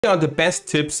Here are the best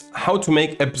tips how to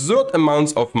make absurd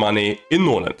amounts of money in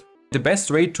Norland. The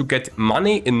best way to get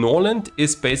money in Norland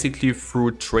is basically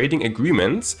through trading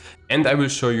agreements, and I will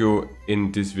show you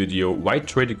in this video why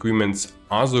trade agreements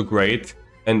are so great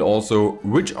and also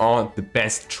which are the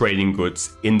best trading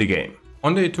goods in the game.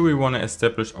 On day 2 we want to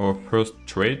establish our first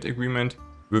trade agreement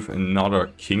with another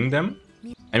kingdom,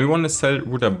 and we want to sell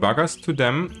rutabagas to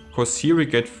them because here we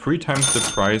get 3 times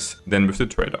the price than with the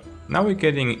trader. Now we're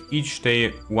getting each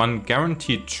day one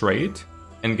guaranteed trade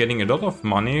and getting a lot of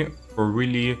money for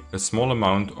really a small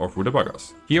amount of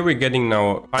rutabagas. Here we're getting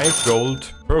now 5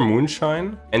 gold per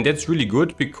moonshine, and that's really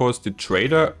good because the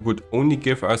trader would only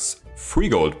give us 3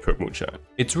 gold per moonshine.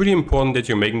 It's really important that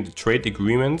you're making the trade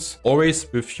agreements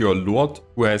always with your lord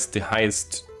who has the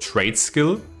highest trade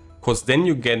skill, because then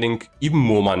you're getting even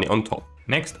more money on top.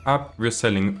 Next up, we're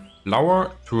selling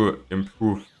flour to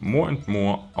improve more and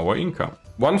more our income.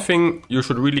 One thing you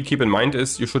should really keep in mind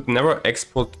is you should never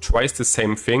export twice the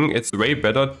same thing. It's way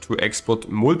better to export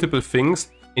multiple things.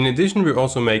 In addition, we're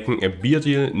also making a beer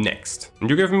deal next. And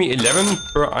you give me 11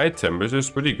 per item, which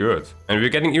is pretty good. And we're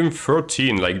getting even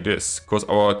 13 like this, because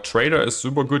our trader is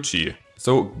super Gucci.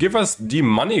 So give us the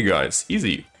money, guys.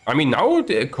 Easy. I mean, now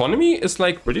the economy is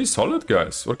like pretty solid,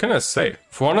 guys. What can I say?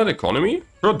 400 economy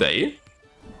per day.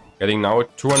 Getting now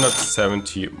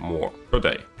 270 more per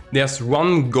day. There's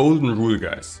one golden rule,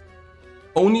 guys.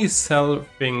 Only sell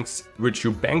things which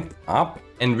you banked up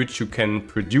and which you can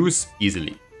produce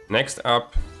easily. Next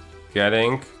up,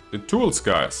 getting the tools,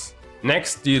 guys.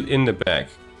 Next deal in the bag.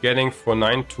 Getting for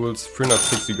 9 tools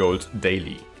 360 gold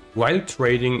daily. While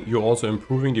trading, you're also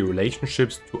improving the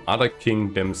relationships to other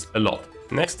kingdoms a lot.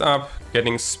 Next up,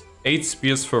 getting 8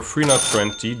 spears for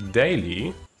 320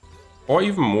 daily. Or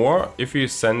even more if we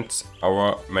send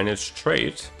our managed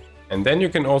trade. And then you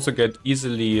can also get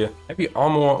easily heavy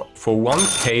armor for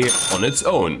 1k on its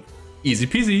own. Easy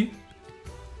peasy.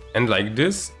 And like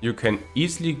this, you can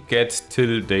easily get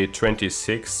till day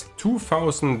 26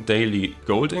 2000 daily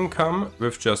gold income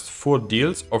with just 4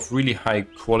 deals of really high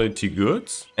quality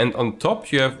goods. And on top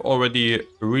you have already a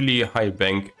really high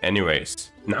bank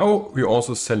anyways. Now we're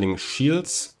also selling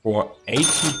shields for 80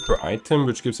 per item,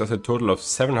 which gives us a total of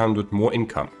 700 more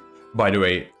income. By the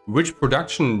way, which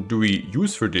production do we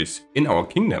use for this in our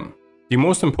kingdom? The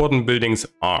most important buildings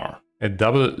are a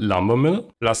double lumber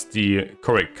mill plus the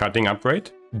correct cutting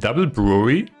upgrade, double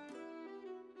brewery,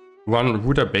 1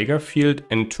 rutabaga field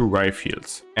and 2 rye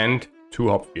fields, and 2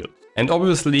 hop fields. And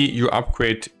obviously you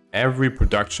upgrade every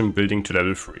production building to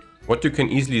level 3. What you can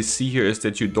easily see here is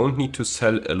that you don't need to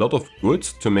sell a lot of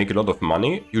goods to make a lot of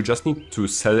money, you just need to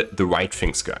sell the right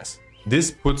things, guys.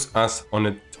 This puts us on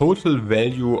a total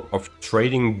value of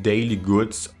trading daily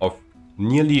goods of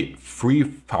nearly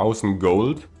 3000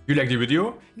 gold. If you like the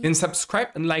video, then subscribe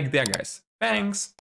and like there, guys. Thanks!